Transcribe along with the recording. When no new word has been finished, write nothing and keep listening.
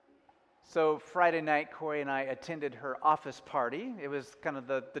So Friday night, Corey and I attended her office party. It was kind of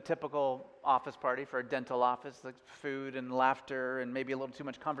the typical office party for a dental office, like food and laughter and maybe a little too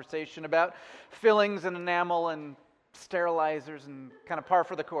much conversation about fillings and enamel and sterilizers and kind of par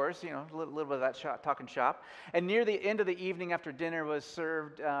for the course, a little bit of that talking shop. And near the end of the evening after dinner was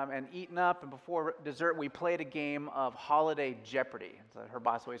served and eaten up, and before dessert we played a game of Holiday Jeopardy. So her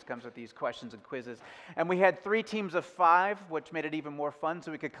boss always comes with these questions and quizzes. And we had 3 teams of 5, which made it even more fun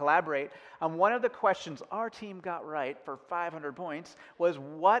so we could collaborate. And one of the questions our team got right for 500 points was,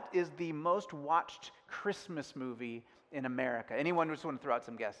 what is the most watched Christmas movie in America? Anyone just want to throw out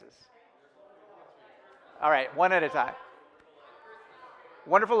some guesses? All right, one at a time.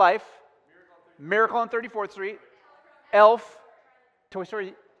 Wonderful Life, Miracle on 34th Street, Elf, Toy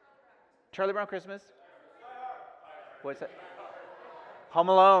Story, Charlie Brown Christmas. What's that? Home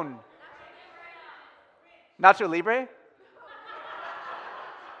Alone. Nacho Libre?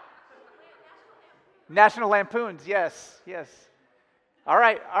 National Lampoons, yes. All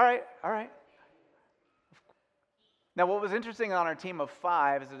right. Now, what was interesting on our team of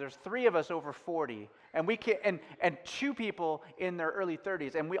 5 is that there's 3 of us over 40, and we and 2 people in their early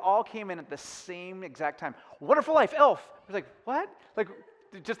 30s, and we all came in at the same exact time. Wonderful Life, Elf. I was like, what? Like,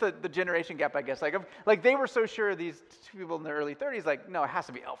 just the generation gap, I guess. Like they were so sure, these 2 people in their early 30s, like, no, it has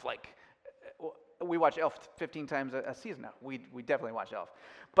to be Elf. Like, we watch Elf 15 times a season now. We definitely watch Elf.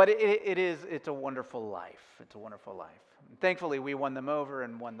 But it's a wonderful life. It's a wonderful life. Thankfully, we won them over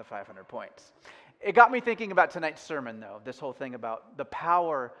and won the 500 points. It got me thinking about tonight's sermon, though, this whole thing about the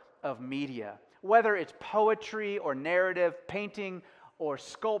power of media. Whether it's poetry or narrative, painting or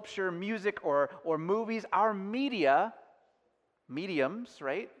sculpture, music or movies, our mediums,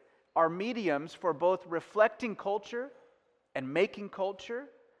 right, are mediums for both reflecting culture and making culture.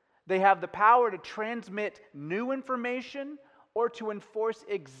 They have the power to transmit new information or to enforce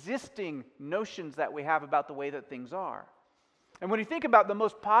existing notions that we have about the way that things are. And when you think about the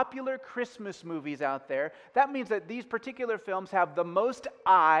most popular Christmas movies out there, that means that these particular films have the most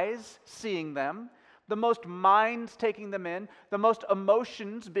eyes seeing them, the most minds taking them in, the most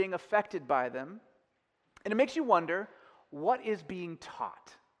emotions being affected by them. And it makes you wonder, what is being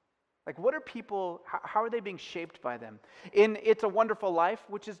taught? Like, what are people, how are they being shaped by them? In It's a Wonderful Life,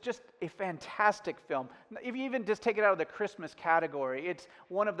 which is just a fantastic film. If you even just take it out of the Christmas category, it's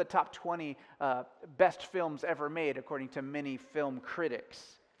one of the top 20 best films ever made, according to many film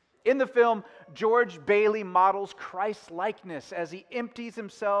critics. In the film, George Bailey models Christ's likeness as he empties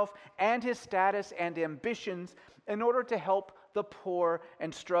himself and his status and ambitions in order to help the poor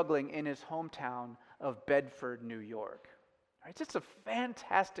and struggling in his hometown of Bedford, New York. It's just a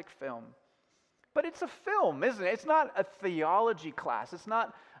fantastic film. But it's a film, isn't it? It's not a theology class. It's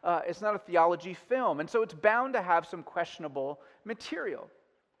not a theology film. And so it's bound to have some questionable material.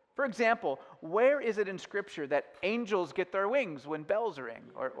 For example, where is it in Scripture that angels get their wings when bells ring,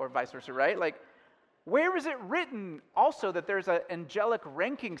 or vice versa, right? Like, where is it written also that there's an angelic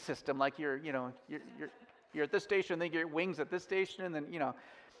ranking system, like you're at this station, then you get wings at this station, and then,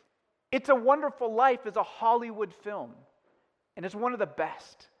 It's a Wonderful Life is a Hollywood film. And it's one of the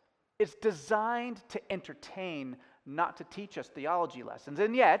best. It's designed to entertain, not to teach us theology lessons.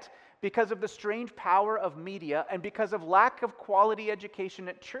 And yet, because of the strange power of media and because of lack of quality education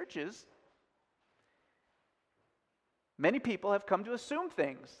at churches, many people have come to assume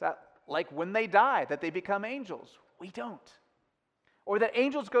things that, like when they die, that they become angels. We don't. Or that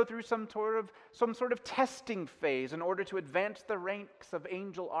angels go through some sort of testing phase in order to advance the ranks of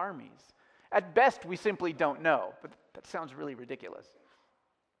angel armies. At best, we simply don't know, but that sounds really ridiculous.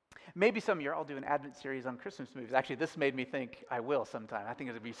 Maybe some year I'll do an Advent series on Christmas movies. Actually, this made me think I will sometime. I think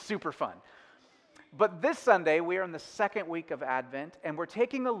it would be super fun. But this Sunday, we are in the 2nd week of Advent, and we're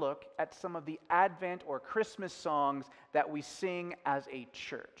taking a look at some of the Advent or Christmas songs that we sing as a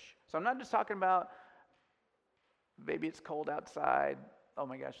church. So I'm not just talking about Baby It's Cold Outside. Oh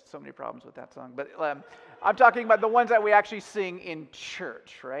my gosh, so many problems with that song. But I'm talking about the ones that we actually sing in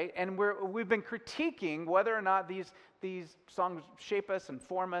church, right? And we've been critiquing whether or not these songs shape us and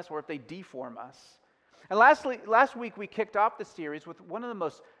form us, or if they deform us. And last week we kicked off the series with one of the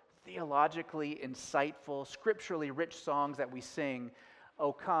most theologically insightful, scripturally rich songs that we sing,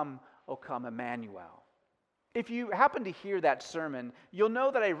 O Come, Emmanuel. If you happen to hear that sermon, you'll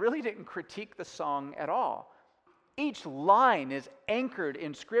know that I really didn't critique the song at all. Each line is anchored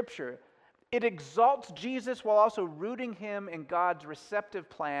in Scripture. It exalts Jesus while also rooting him in God's receptive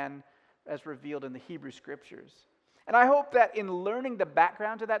plan as revealed in the Hebrew Scriptures. And I hope that in learning the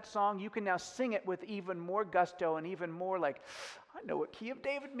background to that song, you can now sing it with even more gusto and even more like, I know what Key of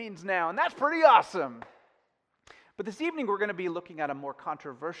David means now, and that's pretty awesome. But this evening we're going to be looking at a more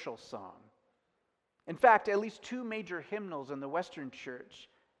controversial song. In fact, at least two major hymnals in the Western Church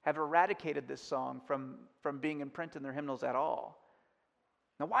have eradicated this song from being in print in their hymnals at all.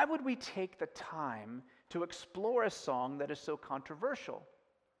 Now, why would we take the time to explore a song that is so controversial?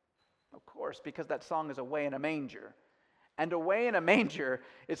 Of course, because that song is Away in a Manger. And Away in a Manger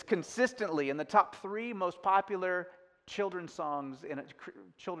is consistently in the top 3 most popular children's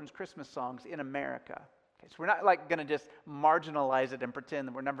Christmas songs in America. Okay, so we're not going to just marginalize it and pretend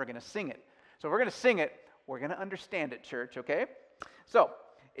that we're never going to sing it. So if we're going to sing it, we're going to understand it, church, okay? So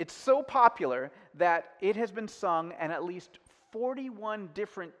it's so popular that it has been sung in at least 41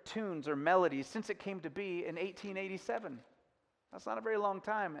 different tunes or melodies since it came to be in 1887. That's not a very long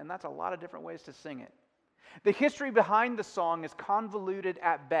time, and that's a lot of different ways to sing it. The history behind the song is convoluted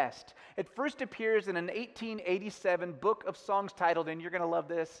at best. It first appears in an 1887 book of songs titled, and you're going to love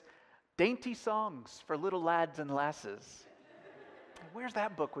this, Dainty Songs for Little Lads and Lasses. Where's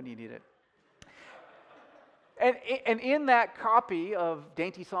that book when you need it? And in that copy of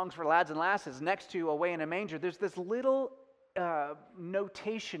Dainty Songs for Lads and Lasses, next to Away in a Manger, there's this little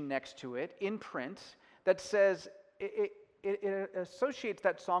notation next to it in print that says it associates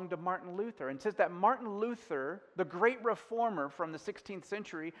that song to Martin Luther and says that Martin Luther, the great reformer from the 16th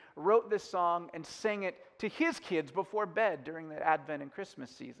century, wrote this song and sang it to his kids before bed during the Advent and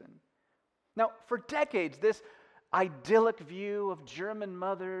Christmas season. Now, for decades, this idyllic view of German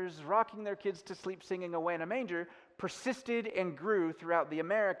mothers rocking their kids to sleep singing Away in a Manger persisted and grew throughout the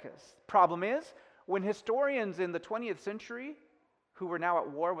Americas. Problem is, when historians in the 20th century, who were now at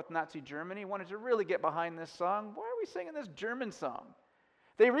war with Nazi Germany, wanted to really get behind this song, why are we singing this German song?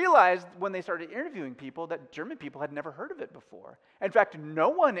 They realized when they started interviewing people that German people had never heard of it before. In fact, no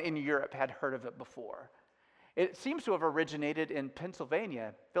one in Europe had heard of it before. It seems to have originated in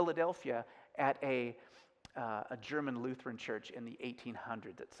Pennsylvania, Philadelphia, at a German Lutheran church in the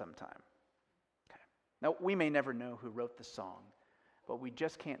 1800s at some time. Okay. Now, we may never know who wrote the song, but we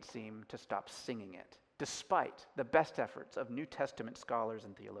just can't seem to stop singing it, despite the best efforts of New Testament scholars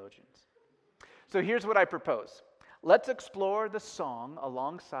and theologians. So here's what I propose. Let's explore the song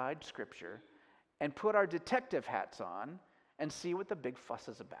alongside Scripture and put our detective hats on and see what the big fuss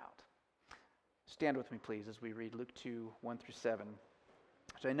is about. Stand with me, please, as we read Luke 2, 1 through 7.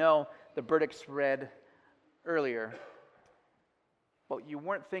 So I know the Burdick's read earlier, but you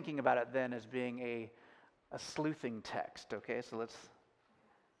weren't thinking about it then as being a sleuthing text, okay? So let's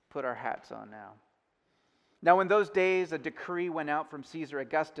put our hats on now. Now in those days a decree went out from Caesar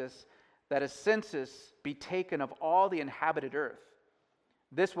Augustus that a census be taken of all the inhabited earth.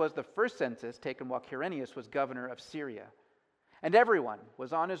 This was the first census taken while Quirinius was governor of Syria. And everyone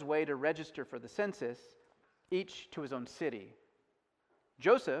was on his way to register for the census, each to his own city.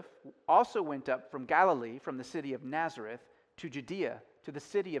 Joseph also went up from Galilee, from the city of Nazareth, to Judea, to the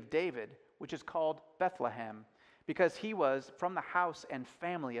city of David, which is called Bethlehem, because he was from the house and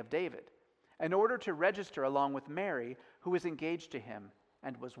family of David, in order to register along with Mary, who was engaged to him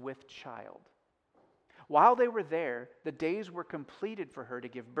and was with child. While they were there, the days were completed for her to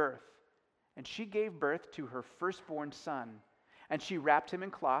give birth, and she gave birth to her firstborn son, and she wrapped him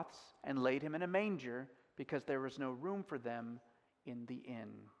in cloths and laid him in a manger, because there was no room for them in the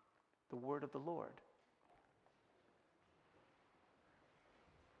inn. The word of the Lord.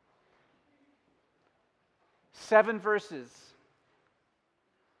 Seven verses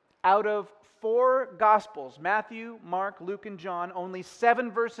out of 4 Gospels, Matthew, Mark, Luke, and John. Only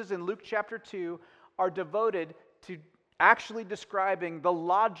 7 verses in Luke chapter 2 are devoted to actually describing the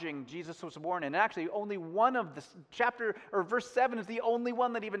lodging Jesus was born in. And actually, only one of the chapter or verse 7 is the only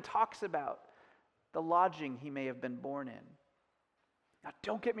one that even talks about the lodging he may have been born in. Now,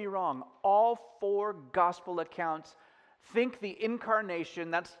 don't get me wrong. All 4 gospel accounts think the incarnation,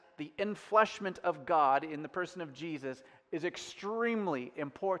 that's the enfleshment of God in the person of Jesus, is extremely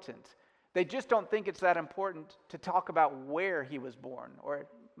important. They just don't think it's that important to talk about where he was born or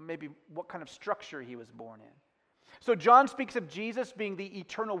maybe what kind of structure he was born in. So John speaks of Jesus being the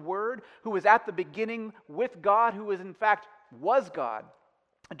eternal Word who was at the beginning with God, who in fact was God.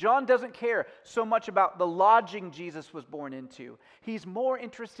 John doesn't care so much about the lodging Jesus was born into. He's more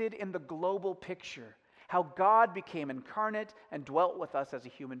interested in the global picture, how God became incarnate and dwelt with us as a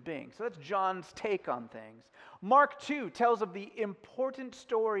human being. So that's John's take on things. Mark 2 tells of the important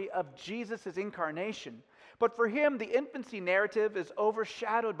story of Jesus' incarnation. But for him, the infancy narrative is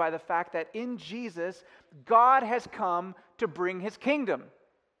overshadowed by the fact that in Jesus, God has come to bring his kingdom.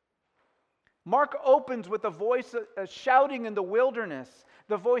 Mark opens with a voice shouting in the wilderness,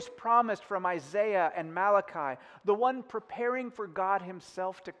 the voice promised from Isaiah and Malachi, the one preparing for God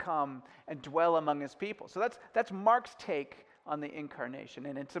himself to come and dwell among his people. So that's Mark's take on the incarnation,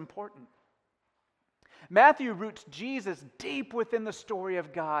 and it's important. Matthew roots Jesus deep within the story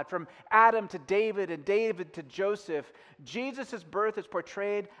of God, from Adam to David and David to Joseph. Jesus' birth is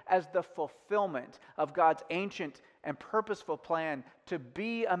portrayed as the fulfillment of God's ancient and purposeful plan to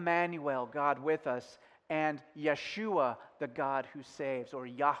be Emmanuel, God with us, and Yeshua, the God who saves, or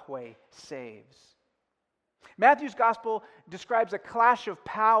Yahweh saves. Matthew's gospel describes a clash of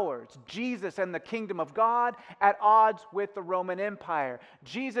powers, Jesus and the kingdom of God at odds with the Roman Empire,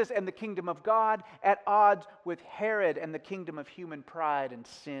 Jesus and the kingdom of God at odds with Herod and the kingdom of human pride and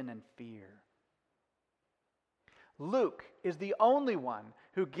sin and fear. Luke is the only one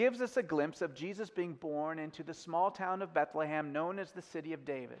who gives us a glimpse of Jesus being born into the small town of Bethlehem, known as the city of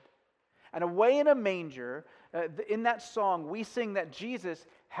David. And away in a manger, in that song, we sing that Jesus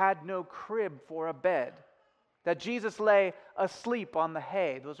had no crib for a bed, that Jesus lay asleep on the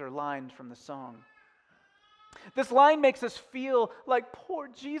hay. Those are lines from the song. This line makes us feel like poor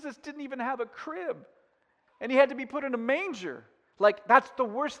Jesus didn't even have a crib, and he had to be put in a manger. Like that's the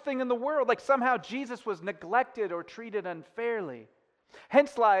worst thing in the world. Like somehow Jesus was neglected or treated unfairly.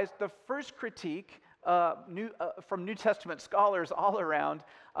 Hence lies the first critique from New Testament scholars all around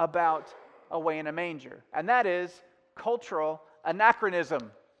about away in a manger, and that is cultural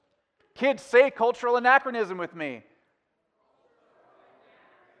anachronism. Kids, say cultural anachronism with me.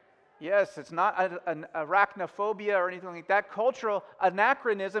 Yes, it's not an arachnophobia or anything like that. Cultural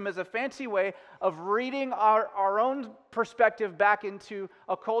anachronism is a fancy way of reading our own perspective back into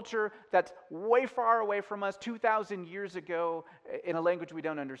a culture that's way far away from us 2,000 years ago in a language we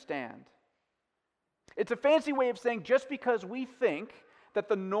don't understand. It's a fancy way of saying just because we think that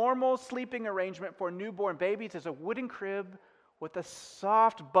the normal sleeping arrangement for newborn babies is a wooden crib with a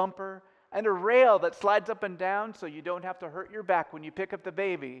soft bumper and a rail that slides up and down so you don't have to hurt your back when you pick up the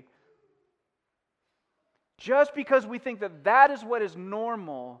baby. Just because we think that that is what is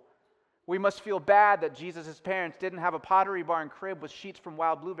normal, we must feel bad that Jesus' parents didn't have a Pottery Barn crib with sheets from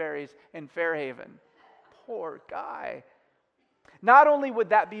Wild Blueberries in Fairhaven. Poor guy. Not only would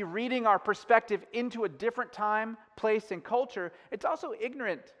that be reading our perspective into a different time, place, and culture, it's also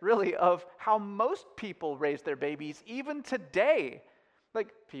ignorant, really, of how most people raise their babies, even today.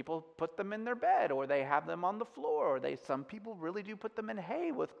 Like, people put them in their bed, or they have them on the floor, or some people really do put them in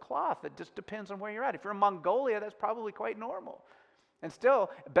hay with cloth. It just depends on where you're at. If you're in Mongolia, that's probably quite normal. And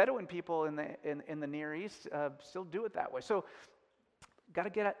still, Bedouin people in the Near East still do it that way. So, got to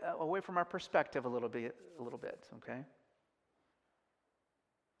get away from our perspective a little bit, okay?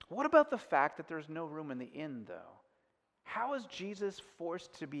 What about the fact that there's no room in the inn, though? How is Jesus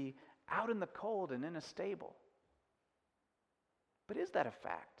forced to be out in the cold and in a stable? But is that a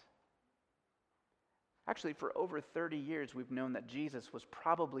fact? Actually, for over 30 years, we've known that Jesus was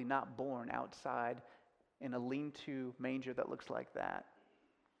probably not born outside in a lean-to manger that looks like that.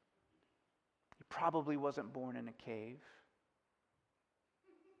 He probably wasn't born in a cave.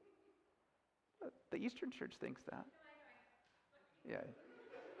 The Eastern Church thinks that. Yeah.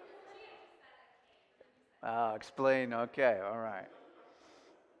 Explain. Okay, all right.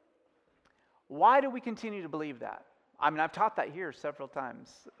 Why do we continue to believe that? I mean, I've taught that here several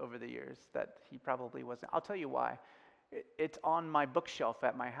times over the years, that he probably wasn't. I'll tell you why. It's on my bookshelf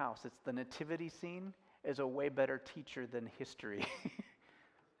at my house. It's the nativity scene is a way better teacher than history.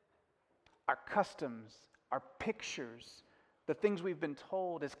 Our customs, our pictures, the things we've been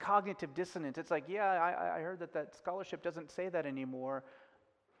told is cognitive dissonance. It's like, yeah, I heard that scholarship doesn't say that anymore,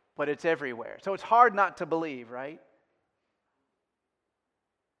 but it's everywhere. So it's hard not to believe, right?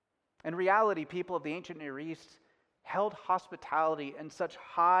 In reality, people of the ancient Near East held hospitality in such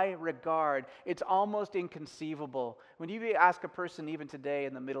high regard, it's almost inconceivable. When you ask a person even today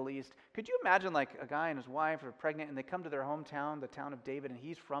in the Middle East, could you imagine like a guy and his wife are pregnant and they come to their hometown, the town of David, and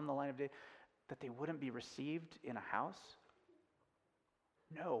he's from the line of David, that they wouldn't be received in a house?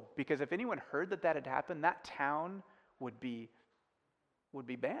 No, because if anyone heard that had happened, that town would be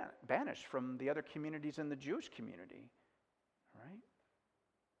banished from the other communities in the Jewish community, right?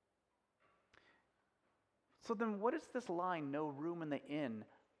 So then what is this line, no room in the inn?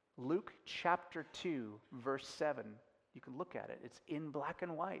 Luke chapter 2, verse 7. You can look at it. It's in black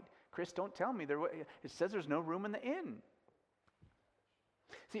and white. Chris, don't tell me. It says there's no room in the inn.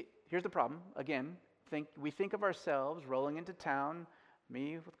 See, here's the problem. Again, we think of ourselves rolling into town,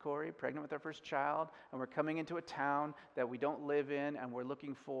 me with Corey, pregnant with our first child, and we're coming into a town that we don't live in, and we're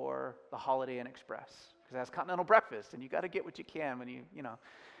looking for the Holiday Inn Express, because it has continental breakfast, and you got to get what you can when you know.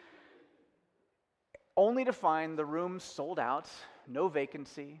 only to find the rooms sold out, no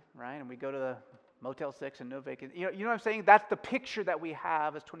vacancy, right? And we go to the Motel 6 and no vacancy. You know what I'm saying? That's the picture that we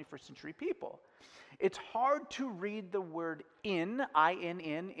have as 21st century people. It's hard to read the word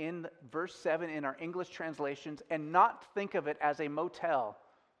I-N-N, in verse 7 in our English translations and not think of it as a motel.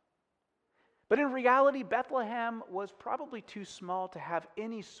 But in reality, Bethlehem was probably too small to have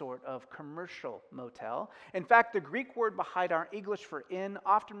any sort of commercial motel. In fact, the Greek word behind our English for inn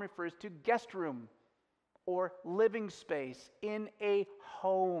often refers to guest room or living space in a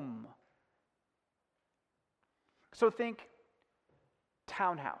home. So think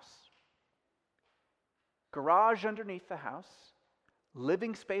townhouse. Garage underneath the house,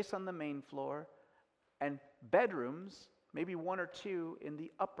 living space on the main floor, and bedrooms, maybe one or two in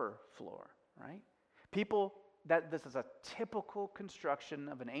the upper floor, right? This is a typical construction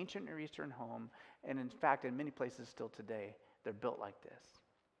of an ancient Near Eastern home, and in fact, in many places still today, they're built like this.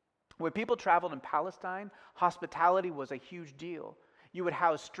 When people traveled in Palestine, hospitality was a huge deal. You would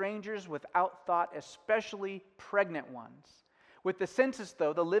house strangers without thought, especially pregnant ones. With the census,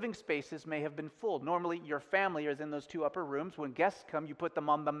 though, the living spaces may have been full. Normally, your family is in those two upper rooms. When guests come, you put them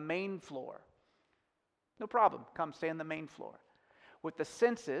on the main floor. No problem. Come stay on the main floor. With the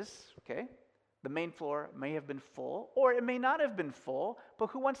census, the main floor may have been full, or it may not have been full,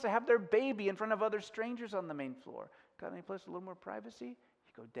 but who wants to have their baby in front of other strangers on the main floor? Got any place with a little more privacy?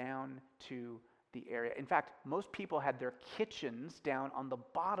 You go down to the area. In fact, most people had their kitchens down on the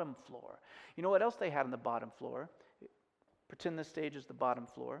bottom floor. You know what else they had on the bottom floor? Pretend this stage is the bottom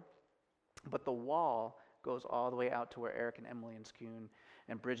floor, but the wall goes all the way out to where Eric and Emily and Skoon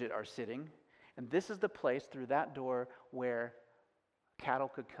and Bridget are sitting. And this is the place through that door where cattle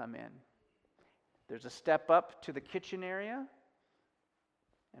could come in. There's a step up to the kitchen area,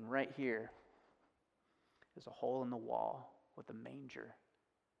 and right here is a hole in the wall with a manger.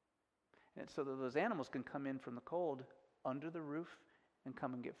 And so that those animals can come in from the cold under the roof and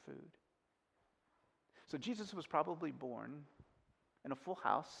come and get food. So Jesus was probably born in a full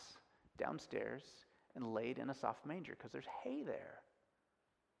house downstairs and laid in a soft manger because there's hay there.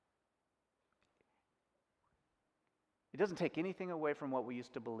 It doesn't take anything away from what we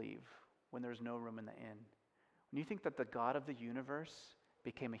used to believe when there's no room in the inn. When you think that the God of the universe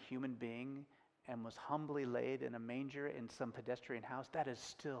became a human being and was humbly laid in a manger in some pedestrian house, that is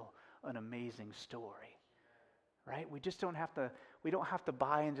still an amazing story, right? We don't have to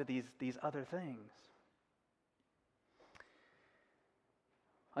buy into these other things.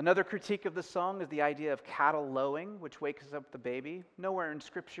 Another critique of the song is the idea of cattle lowing, which wakes up the baby. Nowhere in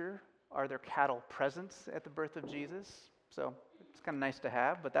Scripture are there cattle presents at the birth of Jesus, so it's kind of nice to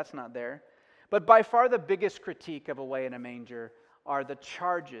have, but that's not there. But by far the biggest critique of Away in a Manger are the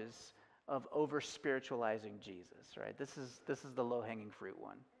charges of over-spiritualizing Jesus, right? This is the low-hanging fruit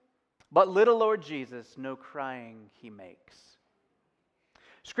one. But little Lord Jesus, no crying he makes.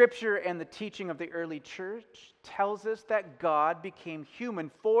 Scripture and the teaching of the early church tells us that God became human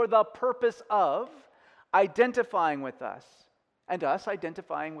for the purpose of identifying with us and us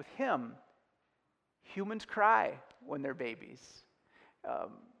identifying with him. Humans cry when they're babies.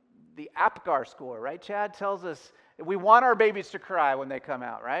 The APGAR score, right, Chad, tells us we want our babies to cry when they come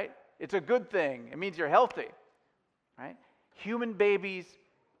out, right? It's a good thing. It means you're healthy, right? Human babies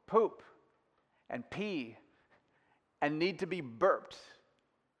poop and pee and need to be burped.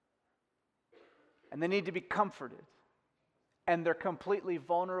 And they need to be comforted. And they're completely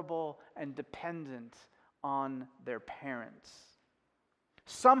vulnerable and dependent on their parents.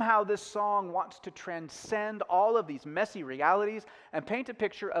 Somehow this song wants to transcend all of these messy realities and paint a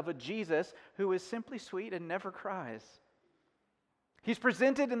picture of a Jesus who is simply sweet and never cries. He's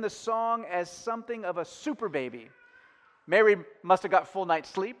presented in the song as something of a super baby. Mary must have got full night's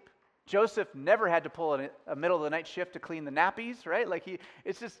sleep. Joseph never had to pull a middle of the night shift to clean the nappies, right?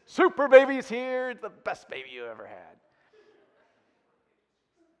 It's just super baby's here. It's the best baby you ever had.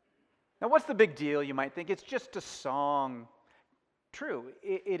 Now, what's the big deal, you might think? It's just a song. True,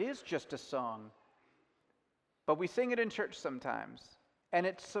 it is just a song. But we sing it in church sometimes, and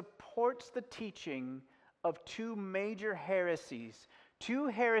it supports the teaching of two major heresies. Two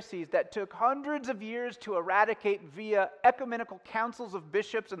heresies that took hundreds of years to eradicate via ecumenical councils of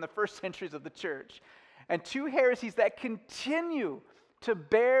bishops in the first centuries of the church. And two heresies that continue to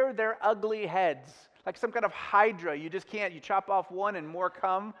bear their ugly heads. Like some kind of hydra. You chop off one and more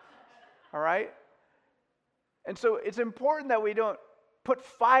come. All right? And so it's important that we don't put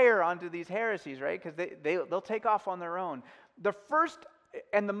fire onto these heresies, right? Because they'll take off on their own. The first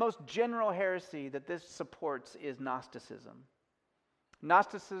and the most general heresy that this supports is Gnosticism.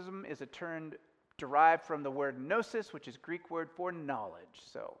 Gnosticism is a term derived from the word gnosis, which is Greek word for knowledge.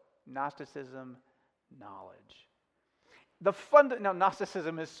 So, Gnosticism, knowledge. Now,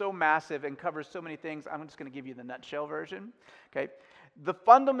 Gnosticism is so massive and covers so many things. I'm just going to give you the nutshell version. Okay, the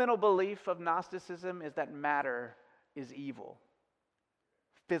fundamental belief of Gnosticism is that matter is evil,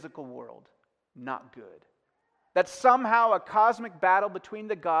 physical world, not good. That somehow a cosmic battle between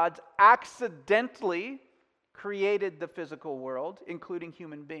the gods accidentally created the physical world, including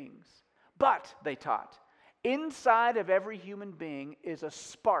human beings. But, they taught, inside of every human being is a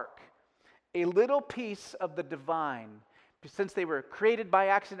spark, a little piece of the divine. Since they were created by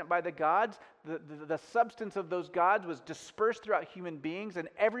accident by the gods, the substance of those gods was dispersed throughout human beings, and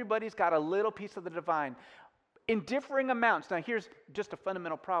everybody's got a little piece of the divine in differing amounts. Now, here's just a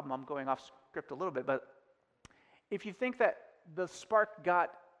fundamental problem. I'm going off script a little bit, but if you think that the spark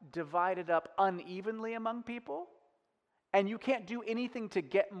got divided up unevenly among people, and you can't do anything to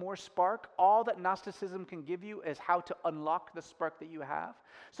get more spark, all that Gnosticism can give you is how to unlock the spark that you have.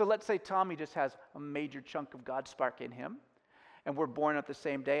 So let's say Tommy just has a major chunk of God's spark in him, and we're born at the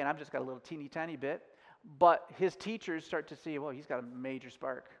same day, and I've just got a little teeny tiny bit, but his teachers start to see, well, he's got a major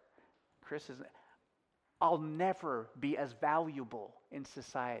spark. Chris isn't. I'll never be as valuable in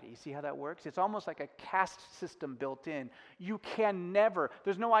society. See how that works? It's almost like a caste system built in. You can never,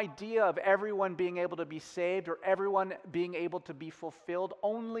 there's no idea of everyone being able to be saved or everyone being able to be fulfilled.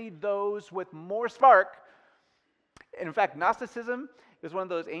 Only those with more spark. And in fact, Gnosticism is one of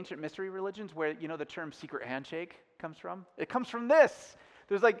those ancient mystery religions where, the term secret handshake comes from. It comes from this.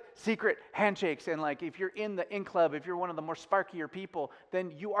 There's like secret handshakes, and like if you're in the in club, if you're one of the more sparkier people,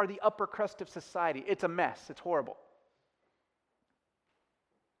 then you are the upper crust of society. It's a mess. It's horrible.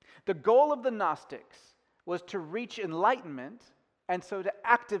 The goal of the Gnostics was to reach enlightenment and so to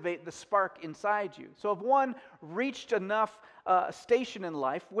activate the spark inside you. So if one reached enough station in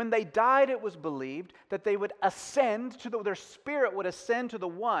life, when they died, it was believed that they would ascend to their spirit would ascend to the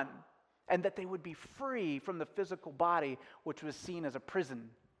one, and that they would be free from the physical body, which was seen as a prison.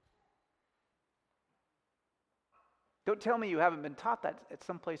 Don't tell me you haven't been taught that at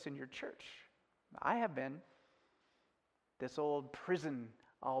some place in your church. I have been. This old prison,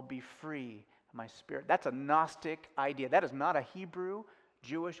 I'll be free, my spirit. That's a Gnostic idea. That is not a Hebrew,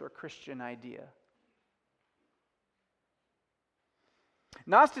 Jewish, or Christian idea.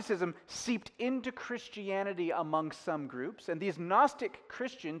 Gnosticism seeped into Christianity among some groups, and these Gnostic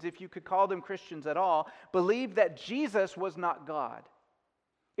Christians, if you could call them Christians at all, believed that Jesus was not God.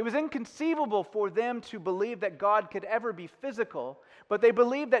 It was inconceivable for them to believe that God could ever be physical, but they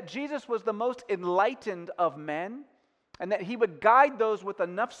believed that Jesus was the most enlightened of men, and that he would guide those with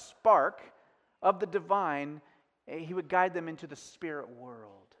enough spark of the divine, he would guide them into the spirit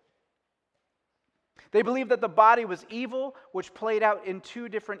world. They believed that the body was evil, which played out in two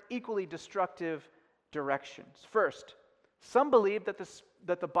different equally destructive directions. First, some believe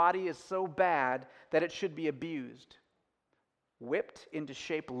that the body is so bad that it should be abused, whipped into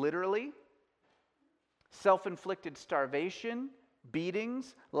shape literally, self-inflicted starvation,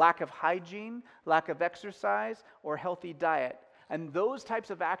 beatings, lack of hygiene, lack of exercise, or healthy diet. And those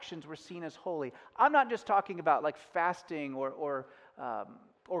types of actions were seen as holy. I'm not just talking about like fasting or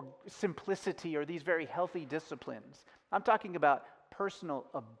simplicity or these very healthy disciplines. I'm talking about personal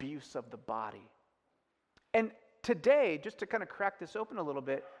abuse of the body. And today, just to kind of crack this open a little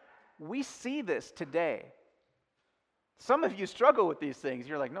bit, we see this today. Some of you struggle with these things.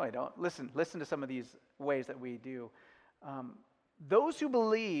 You're like, no, I don't. Listen to some of these ways that we do. Those who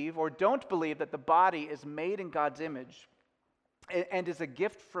believe or don't believe that the body is made in God's image and is a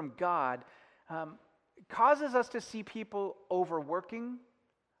gift from God causes us to see people overworking,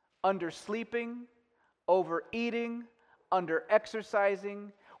 undersleeping, overeating,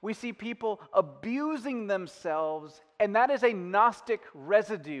 under-exercising. We see people abusing themselves, and that is a Gnostic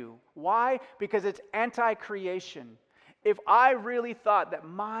residue. Why? Because it's anti-creation. If I really thought that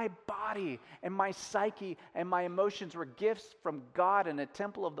my body and my psyche and my emotions were gifts from God and a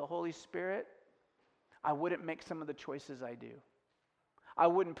temple of the Holy Spirit, I wouldn't make some of the choices I do. I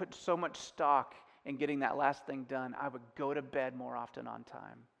wouldn't put so much stock in getting that last thing done. I would go to bed more often on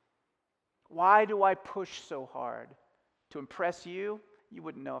time. Why do I push so hard? To impress you? You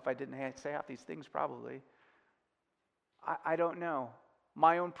wouldn't know if I didn't say half these things probably. I don't know.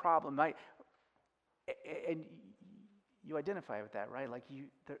 My own problem. And you identify with that, right?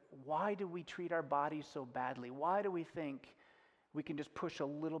 Why do we treat our bodies so badly? Why do we think we can just push a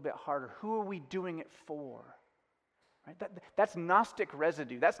little bit harder? Who are we doing it for? Right? That's Gnostic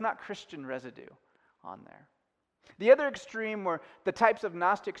residue. That's not Christian residue on there. The other extreme were the types of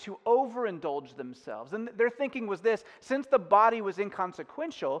Gnostics who overindulged themselves. And their thinking was this: since the body was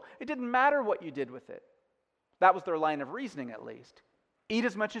inconsequential, it didn't matter what you did with it. That was their line of reasoning, at least. Eat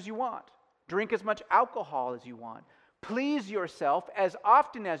as much as you want. Drink as much alcohol as you want. Please yourself as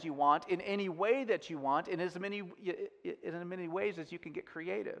often as you want, in any way that you want, in as many ways as you can get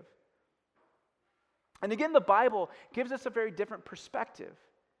creative. And again, the Bible gives us a very different perspective.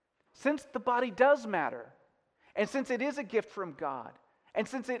 Since the body does matter, and since it is a gift from God, and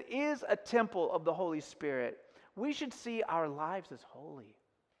since it is a temple of the Holy Spirit, we should see our lives as holy.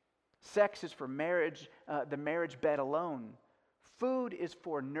 Sex is for marriage, the marriage bed alone. Food is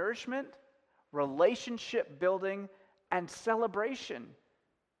for nourishment, relationship building, and celebration,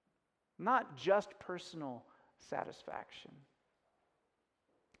 not just personal satisfaction.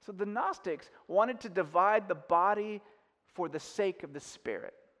 So the Gnostics wanted to divide the body for the sake of the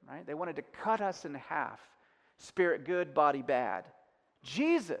spirit, right? They wanted to cut us in half, spirit good, body bad.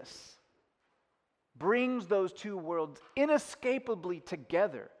 Jesus brings those two worlds inescapably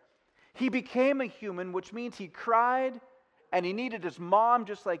together. He became a human, which means he cried and he needed his mom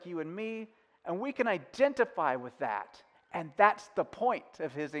just like you and me, and we can identify with that. And that's the point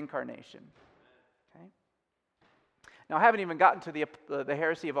of his incarnation. Okay? Now, I haven't even gotten to the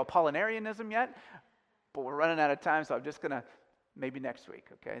heresy of Apollinarianism yet, but we're running out of time, so I'm just going to, maybe next week,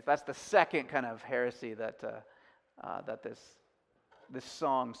 okay? So that's the second kind of heresy that this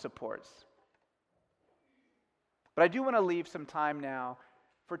song supports. But I do want to leave some time now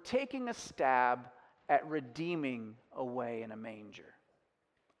for taking a stab at redeeming away in a manger.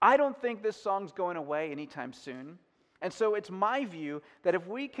 I don't think this song's going away anytime soon. And so it's my view that if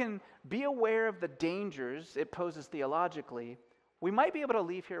we can be aware of the dangers it poses theologically, we might be able to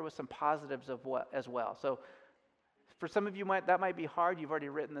leave here with some positives as well. So for some of you, that might be hard. You've already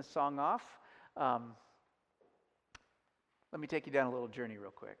written this song off. Let me take you down a little journey real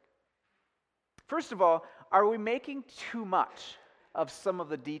quick. First of all, are we making too much of some of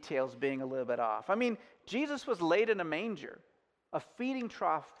the details being a little bit off? I mean, Jesus was laid in a manger, a feeding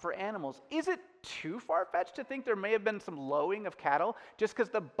trough for animals. Is it too far-fetched to think there may have been some lowing of cattle? Just because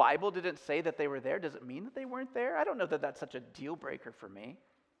the Bible didn't say that they were there, does it mean that they weren't there? I don't know that that's such a deal breaker for me.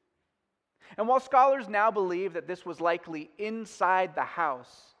 And while scholars now believe that this was likely inside the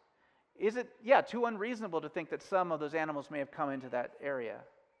house, is it, too unreasonable to think that some of those animals may have come into that area?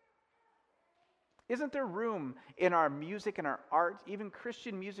 Isn't there room in our music and our art, even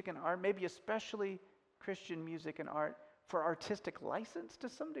Christian music and art, maybe especially Christian music and art, for artistic license to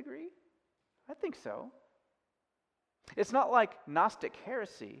some degree? I think so. It's not like Gnostic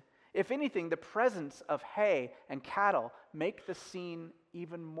heresy. If anything, the presence of hay and cattle make the scene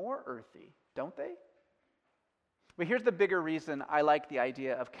even more earthy, don't they? But here's the bigger reason I like the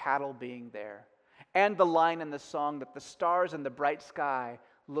idea of cattle being there, and the line in the song that the stars in the bright sky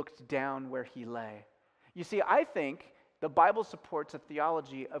looked down where he lay. You see, I think the Bible supports a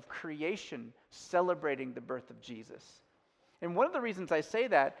theology of creation celebrating the birth of Jesus. And one of the reasons I say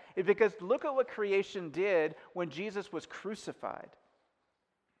that is because look at what creation did when Jesus was crucified.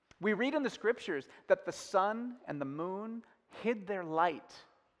 We read in the scriptures that the sun and the moon hid their light,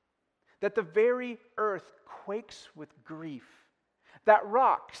 that the very earth quakes with grief, that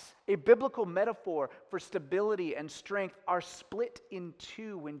rocks, a biblical metaphor for stability and strength, are split in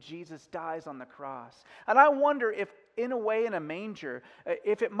two when Jesus dies on the cross. And I wonder if, in a way, in a manger,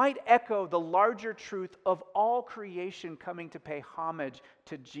 if it might echo the larger truth of all creation coming to pay homage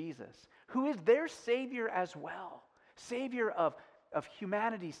to Jesus, who is their Savior as well, Savior of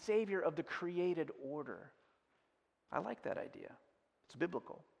humanity, Savior of the created order. I like that idea. It's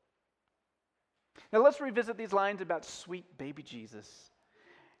biblical. Now let's revisit these lines about sweet baby Jesus.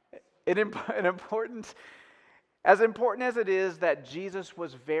 As important as it is that Jesus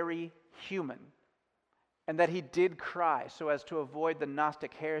was very human and that he did cry so as to avoid the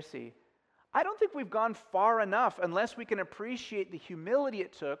Gnostic heresy, I don't think we've gone far enough unless we can appreciate the humility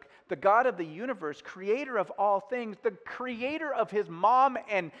it took, the God of the universe, creator of all things, the creator of his mom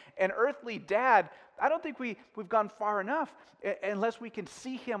and earthly dad. I don't think we've gone far enough unless we can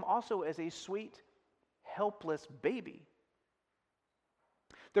see him also as a sweet, helpless baby.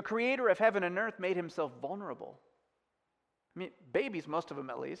 The creator of heaven and earth made himself vulnerable. I mean, babies, most of them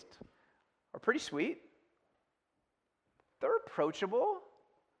at least, are pretty sweet. They're approachable.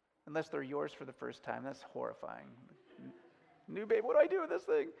 Unless they're yours for the first time. That's horrifying. New baby, what do I do with this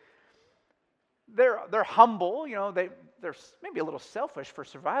thing? They're humble, they're maybe a little selfish for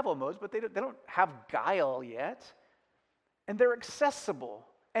survival modes, but they don't have guile yet. And they're accessible.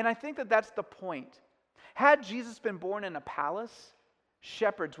 And I think that that's the point. Had Jesus been born in a palace,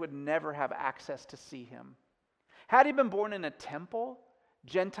 shepherds would never have access to see him. Had he been born in a temple,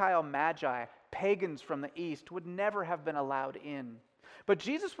 Gentile magi, pagans from the east, would never have been allowed in. But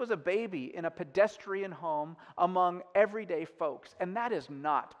Jesus was a baby in a pedestrian home among everyday folks, and that is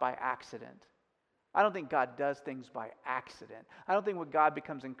not by accident. I don't think God does things by accident. I don't think when God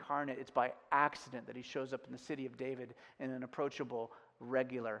becomes incarnate, it's by accident that he shows up in the city of David in an approachable,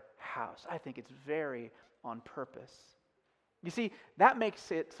 regular house. I think it's very on purpose. You see, that makes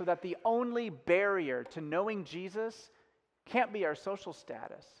it so that the only barrier to knowing Jesus can't be our social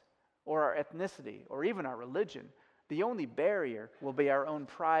status or our ethnicity or even our religion. The only barrier will be our own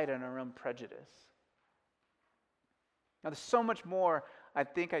pride and our own prejudice. Now, there's so much more I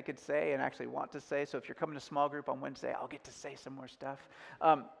think I could say and actually want to say. So if you're coming to small group on Wednesday, I'll get to say some more stuff.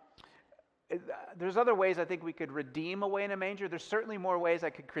 There's other ways I think we could redeem Away in a Manger. There's certainly more ways I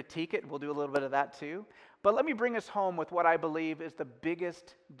could critique it. We'll do a little bit of that too. But let me bring us home with what I believe is the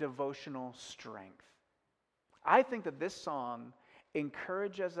biggest devotional strength. I think that this song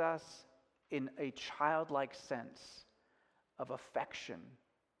encourages us in a childlike sense of affection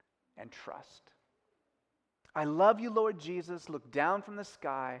and trust. I love you, Lord Jesus. Look down from the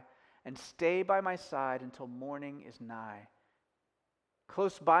sky and stay by my side until morning is nigh.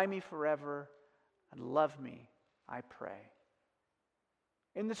 Close by me forever and love me, I pray.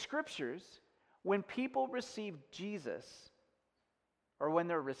 In the scriptures, when people receive Jesus, or when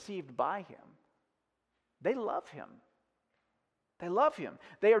they're received by him, they love him. They love him.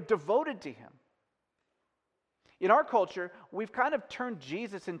 They are devoted to him. In our culture, we've kind of turned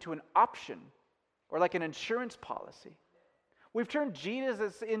Jesus into an option or like an insurance policy. We've turned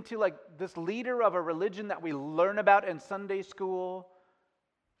Jesus into like this leader of a religion that we learn about in Sunday school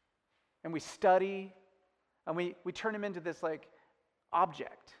and we study, and we turn him into this like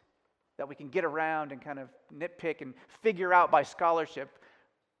object that we can get around and kind of nitpick and figure out by scholarship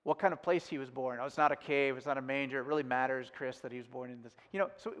what kind of place he was born. Oh, it's not a cave, it's not a manger. It really matters, Chris, that he was born in this.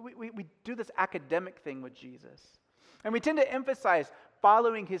 So we do this academic thing with Jesus. And we tend to emphasize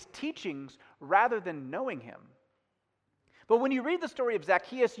following his teachings rather than knowing him. But when you read the story of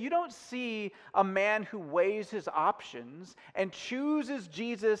Zacchaeus, you don't see a man who weighs his options and chooses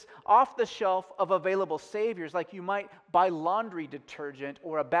Jesus off the shelf of available saviors like you might buy laundry detergent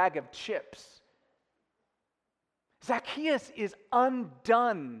or a bag of chips. Zacchaeus is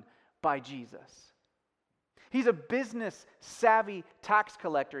undone by Jesus. He's a business-savvy tax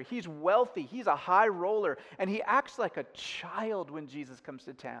collector. He's wealthy. He's a high roller. And he acts like a child when Jesus comes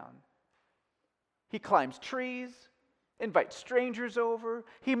to town. He climbs trees, invites strangers over.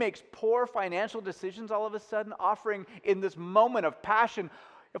 He makes poor financial decisions all of a sudden, offering in this moment of passion,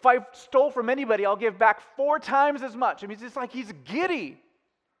 if I stole from anybody, I'll give back 4 times as much. I mean, it's just like he's giddy.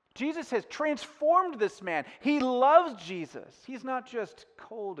 Jesus has transformed this man. He loves Jesus. He's not just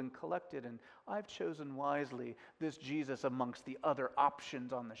cold and collected, and I've chosen wisely this Jesus amongst the other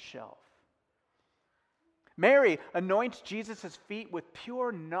options on the shelf. Mary anoints Jesus' feet with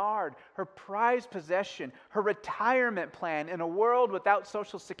pure nard, her prized possession, her retirement plan in a world without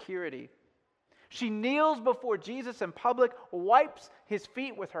social security. She kneels before Jesus in public, wipes his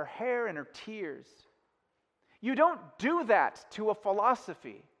feet with her hair and her tears. You don't do that to a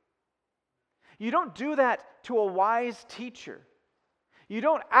philosophy. You don't do that to a wise teacher. You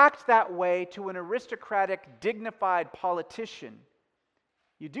don't act that way to an aristocratic, dignified politician.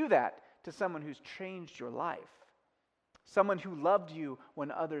 You do that to someone who's changed your life. Someone who loved you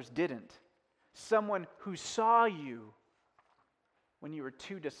when others didn't. Someone who saw you when you were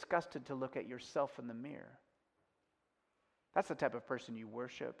too disgusted to look at yourself in the mirror. That's the type of person you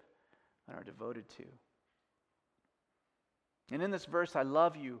worship and are devoted to. And in this verse, I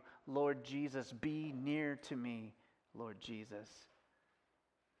love you, Lord Jesus. Be near to me, Lord Jesus.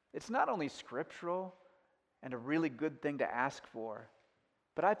 It's not only scriptural and a really good thing to ask for,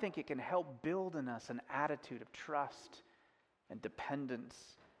 but I think it can help build in us an attitude of trust and dependence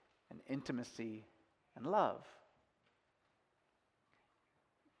and intimacy and love.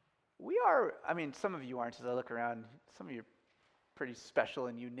 Some of you aren't as I look around. Some of you are pretty special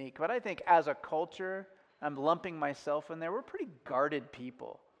and unique. But I think as a culture, I'm lumping myself in there, we're pretty guarded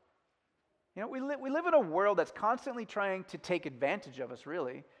people. We live in a world that's constantly trying to take advantage of us,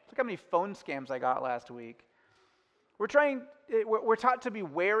 really. Look how many phone scams I got last week. We're taught to be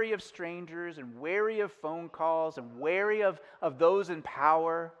wary of strangers and wary of phone calls and wary of those in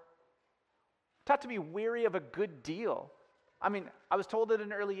power. Taught to be wary of a good deal. I was told at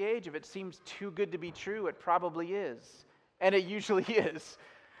an early age, if it seems too good to be true, it probably is. And it usually is.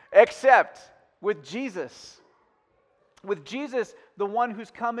 Except with Jesus. With Jesus, the one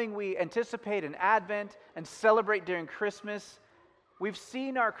whose coming we anticipate in Advent and celebrate during Christmas, we've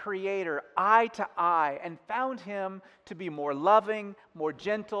seen our Creator eye to eye and found him to be more loving, more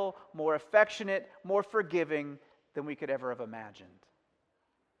gentle, more affectionate, more forgiving than we could ever have imagined.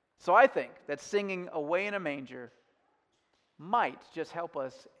 So I think that singing Away in a Manger might just help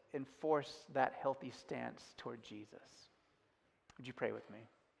us enforce that healthy stance toward Jesus. Would you pray with me?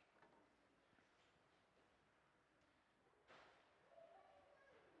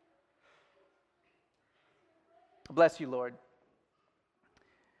 Bless you, Lord,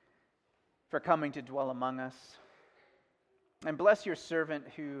 for coming to dwell among us. And bless your servant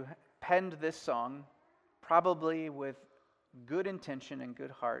who penned this song, probably with good intention and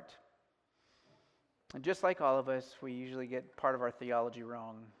good heart. And just like all of us, we usually get part of our theology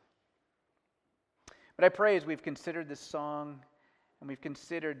wrong. But I pray as we've considered this song and we've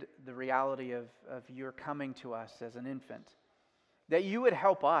considered the reality of your coming to us as an infant, that you would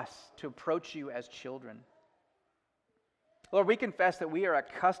help us to approach you as children. Lord, we confess that we are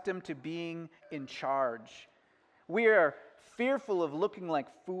accustomed to being in charge. We are fearful of looking like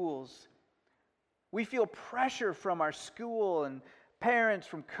fools. We feel pressure from our school and parents,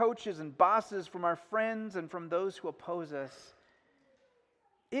 from coaches and bosses, from our friends and from those who oppose us.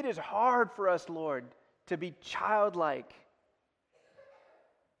 It is hard for us, Lord, to be childlike.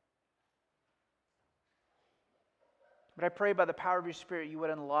 But I pray by the power of your Spirit you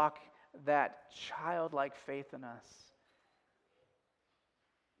would unlock that childlike faith in us.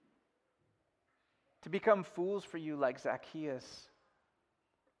 To become fools for you like Zacchaeus,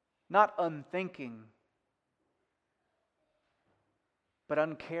 not unthinking, but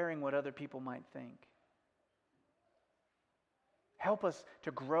uncaring what other people might think. Help us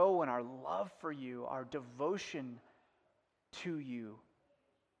to grow in our love for you, our devotion to you.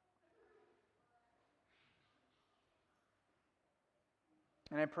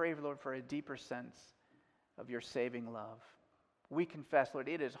 And I pray, Lord, for a deeper sense of your saving love. We confess, Lord,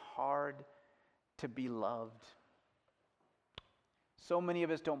 it is hard to be loved. So many of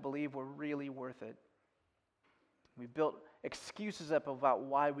us don't believe we're really worth it. We've built excuses up about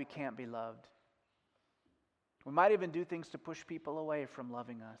why we can't be loved. We might even do things to push people away from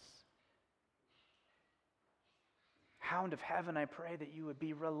loving us. Hound of heaven, I pray that you would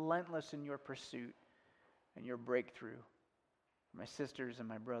be relentless in your pursuit and your breakthrough for my sisters and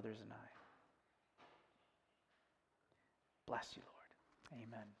my brothers and I. Bless you, Lord.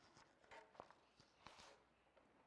 Amen.